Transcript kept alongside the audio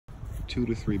2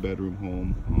 to 3 bedroom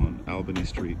home on Albany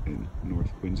Street in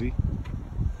North Quincy.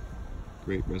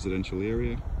 Great residential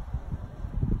area.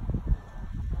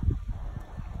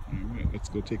 Alright, let's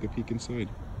go take a peek inside.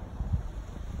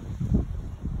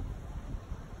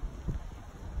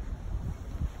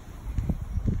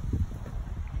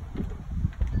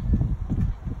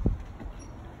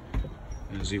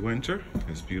 As you enter, it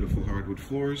has beautiful hardwood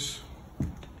floors.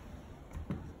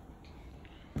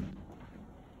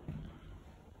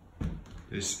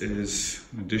 This is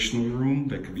an additional room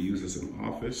that could be used as an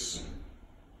office.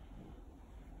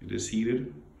 It is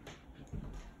heated.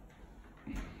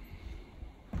 There's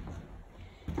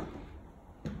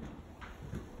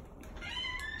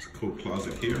a coat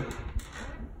closet here.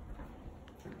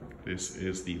 This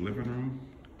is the living room.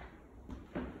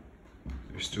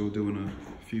 They're still doing a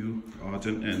few odds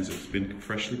and ends. It's been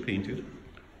freshly painted.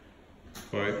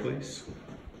 Fireplace.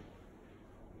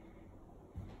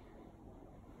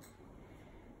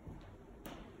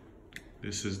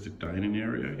 This is the dining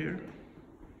area here.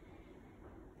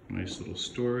 Nice little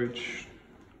storage.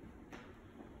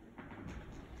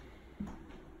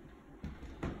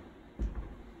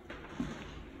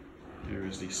 There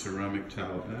is the ceramic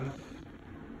tile bath.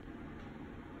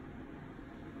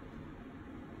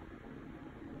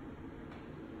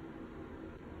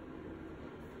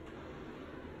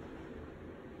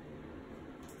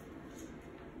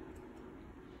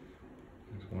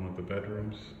 There's one of the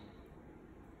bedrooms.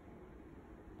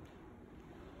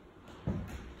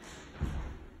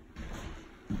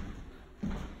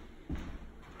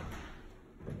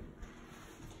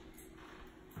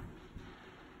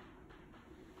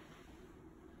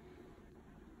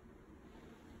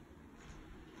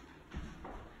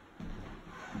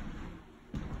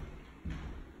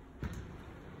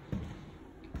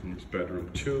 It's bedroom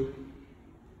 2.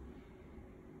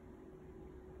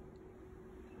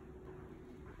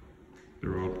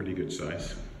 They're all pretty good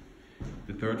size.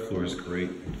 The 3rd floor is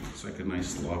great. It's like a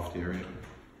nice loft area.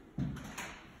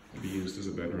 Can be used as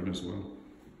a bedroom as well.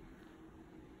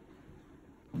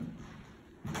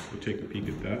 Let's go take a peek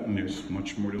at that, and there's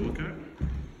much more to look at.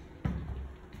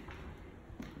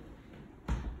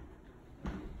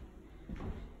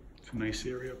 It's a nice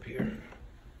area up here.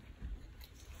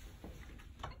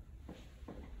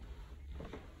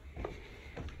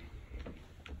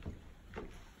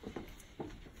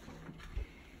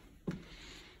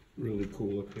 Really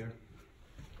cool up here.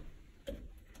 See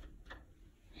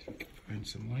if we can find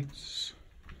some lights.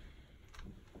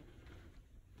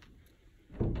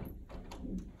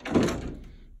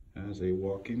 As a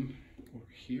walk-in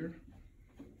over here.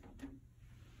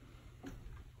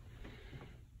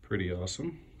 Pretty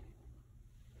awesome.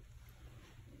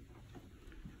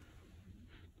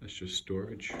 That's just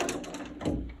storage.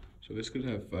 So this could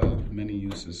have many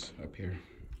uses up here.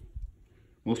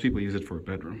 Most people use it for a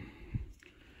bedroom.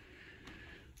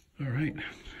 All right,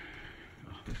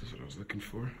 oh, this is what I was looking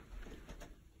for.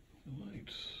 The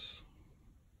lights.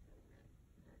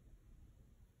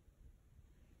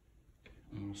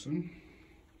 Awesome.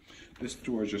 This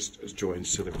door just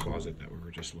joins to the closet that we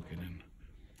were just looking in.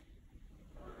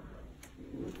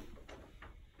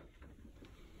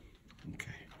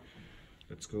 Okay,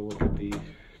 let's go look at the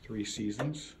 3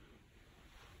 seasons.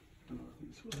 Oh,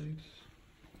 these lights.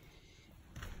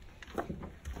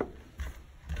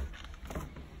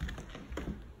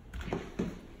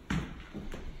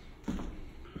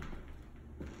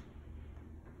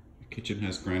 Kitchen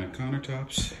has granite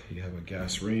countertops. You have a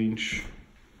gas range.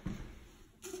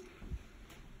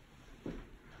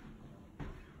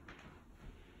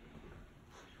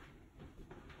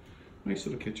 Nice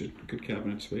little kitchen, good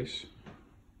cabinet space.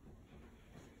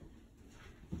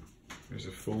 There's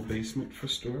a full basement for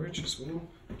storage as well.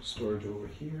 Storage over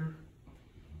here.